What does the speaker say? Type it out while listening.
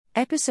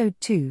Episode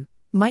 2,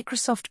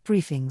 Microsoft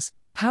Briefings,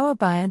 Power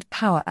BI and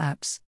Power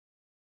Apps.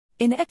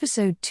 In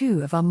Episode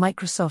 2 of our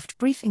Microsoft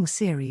Briefing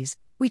series,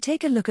 we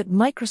take a look at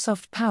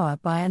Microsoft Power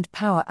BI and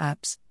Power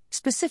Apps,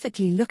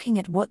 specifically looking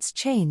at what's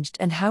changed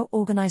and how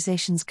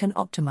organizations can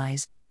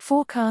optimize,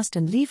 forecast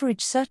and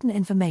leverage certain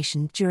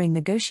information during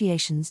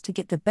negotiations to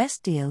get the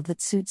best deal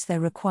that suits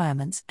their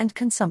requirements and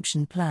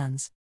consumption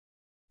plans.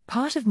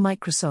 Part of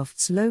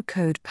Microsoft's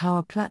low-code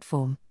Power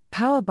Platform,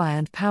 Power BI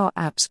and Power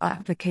Apps are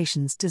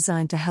applications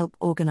designed to help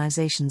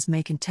organizations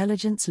make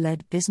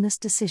intelligence-led business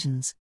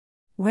decisions.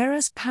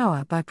 Whereas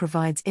Power BI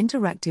provides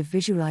interactive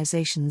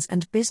visualizations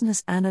and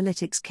business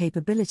analytics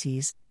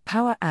capabilities,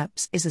 Power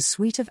Apps is a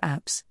suite of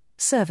apps,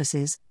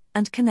 services,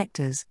 and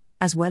connectors,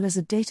 as well as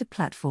a data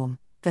platform,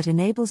 that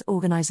enables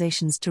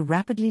organizations to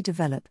rapidly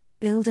develop,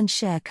 build and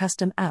share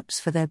custom apps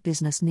for their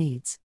business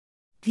needs.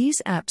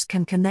 These apps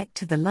can connect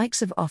to the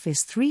likes of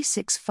Office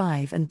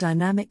 365 and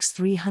Dynamics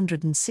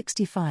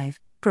 365,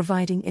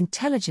 providing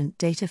intelligent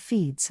data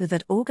feeds so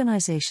that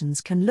organizations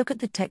can look at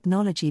the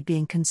technology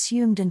being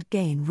consumed and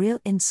gain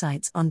real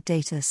insights on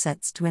data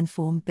sets to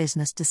inform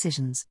business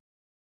decisions.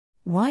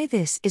 Why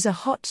this is a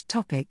hot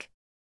topic?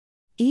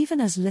 Even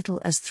as little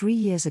as 3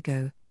 years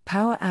ago,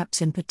 Power Apps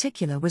in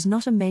particular was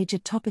not a major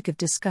topic of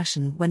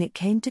discussion when it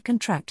came to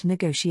contract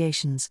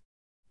negotiations.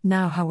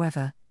 Now,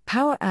 however,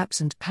 Power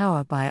Apps and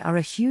Power BI are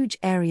a huge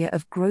area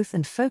of growth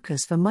and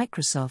focus for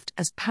Microsoft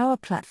as Power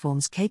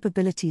Platform's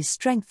capabilities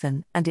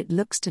strengthen and it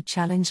looks to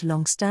challenge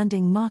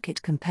long-standing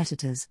market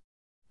competitors.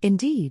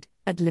 Indeed,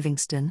 at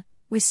Livingston,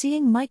 we're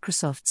seeing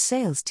Microsoft's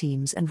sales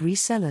teams and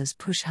resellers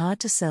push hard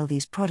to sell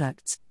these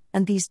products,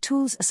 and these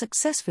tools are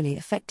successfully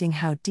affecting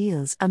how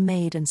deals are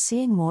made and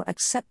seeing more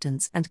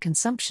acceptance and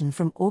consumption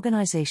from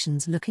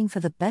organizations looking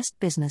for the best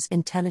business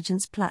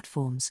intelligence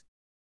platforms.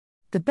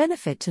 The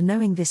benefit to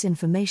knowing this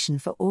information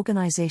for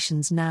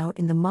organizations now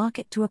in the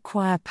market to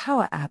acquire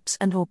Power Apps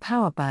and/or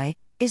Power BI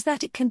is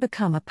that it can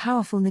become a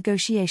powerful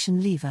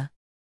negotiation lever.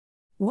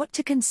 What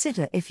to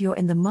consider if you're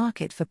in the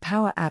market for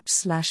Power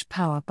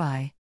Apps/Power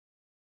BI?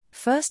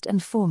 First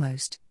and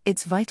foremost,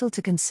 it's vital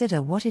to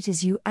consider what it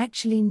is you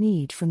actually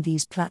need from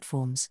these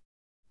platforms.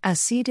 As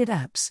seeded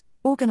apps,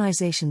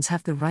 organizations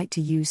have the right to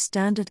use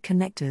standard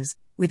connectors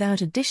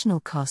without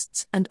additional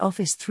costs, and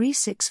Office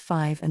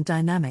 365 and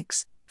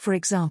Dynamics, for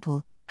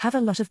example, have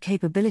a lot of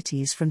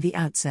capabilities from the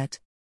outset.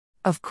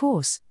 Of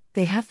course,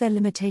 they have their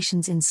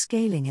limitations in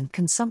scaling and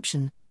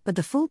consumption, but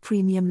the full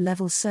premium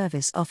level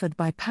service offered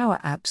by Power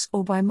Apps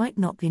or BI might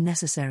not be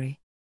necessary.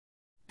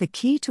 The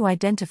key to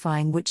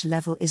identifying which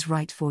level is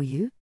right for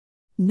you?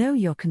 Know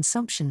your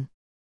consumption.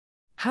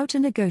 How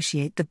to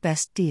negotiate the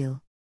best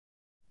deal.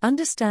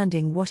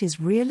 Understanding what is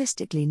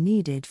realistically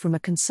needed from a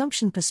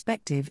consumption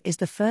perspective is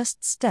the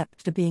first step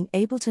to being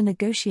able to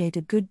negotiate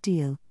a good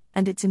deal,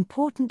 and it's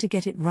important to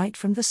get it right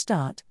from the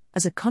start,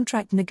 as a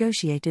contract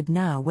negotiated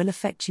now will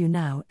affect you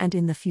now and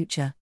in the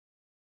future.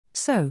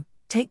 So,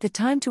 take the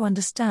time to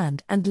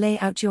understand and lay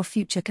out your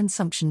future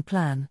consumption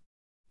plan.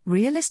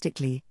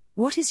 Realistically,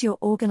 what is your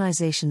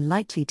organization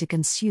likely to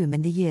consume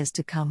in the years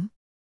to come?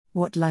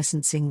 What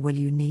licensing will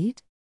you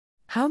need?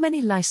 How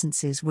many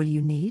licenses will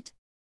you need?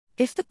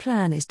 If the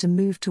plan is to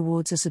move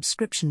towards a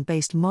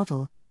subscription-based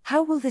model,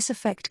 how will this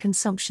affect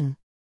consumption?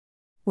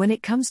 When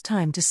it comes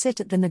time to sit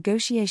at the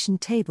negotiation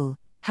table,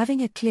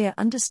 having a clear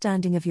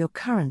understanding of your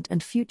current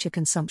and future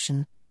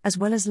consumption, as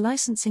well as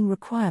licensing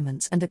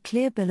requirements and a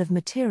clear bill of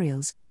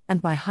materials,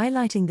 and by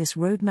highlighting this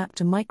roadmap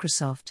to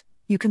Microsoft,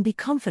 you can be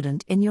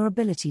confident in your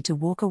ability to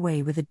walk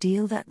away with a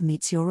deal that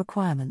meets your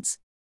requirements.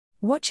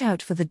 Watch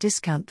out for the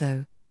discount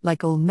though.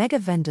 Like all mega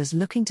vendors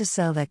looking to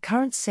sell their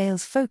current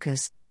sales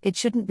focus, it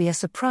shouldn't be a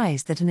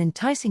surprise that an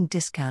enticing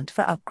discount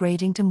for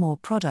upgrading to more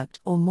product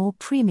or more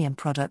premium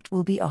product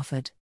will be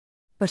offered.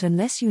 But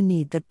unless you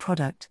need that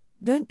product,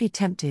 don't be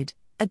tempted.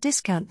 A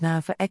discount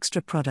now for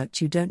extra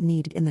product you don't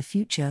need in the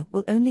future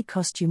will only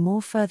cost you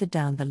more further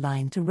down the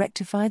line to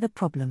rectify the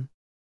problem.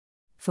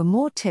 For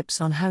more tips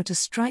on how to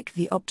strike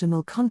the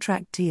optimal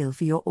contract deal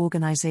for your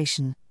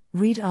organization,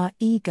 read our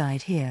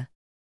e-guide here.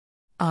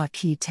 Our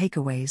key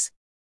takeaways.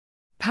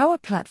 Power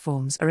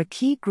Platforms are a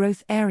key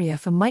growth area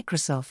for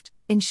Microsoft.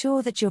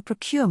 Ensure that your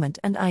procurement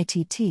and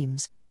IT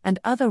teams and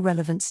other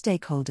relevant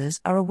stakeholders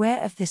are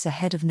aware of this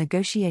ahead of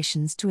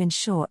negotiations to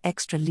ensure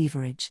extra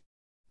leverage.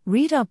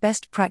 Read our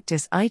best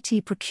practice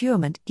IT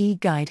procurement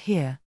e-guide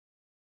here.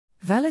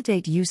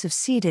 Validate use of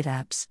seeded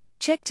apps.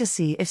 Check to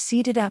see if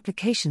seeded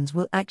applications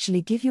will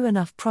actually give you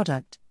enough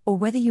product, or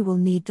whether you will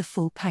need the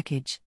full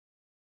package.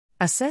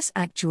 Assess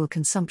actual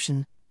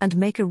consumption, and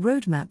make a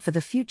roadmap for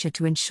the future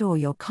to ensure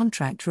your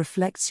contract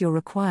reflects your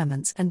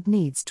requirements and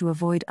needs to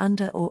avoid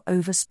under or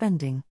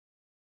overspending.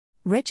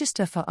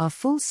 Register for our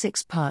full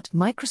 6-part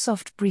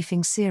Microsoft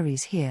Briefing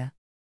series here.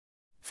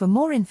 For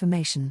more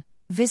information,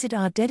 visit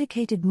our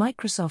dedicated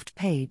Microsoft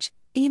page,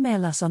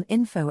 email us on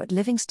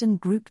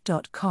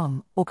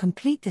info@livingstongroup.com, or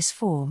complete this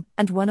form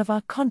and one of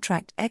our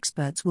contract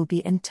experts will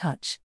be in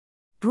touch.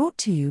 Brought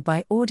to you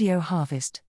by Audio Harvest.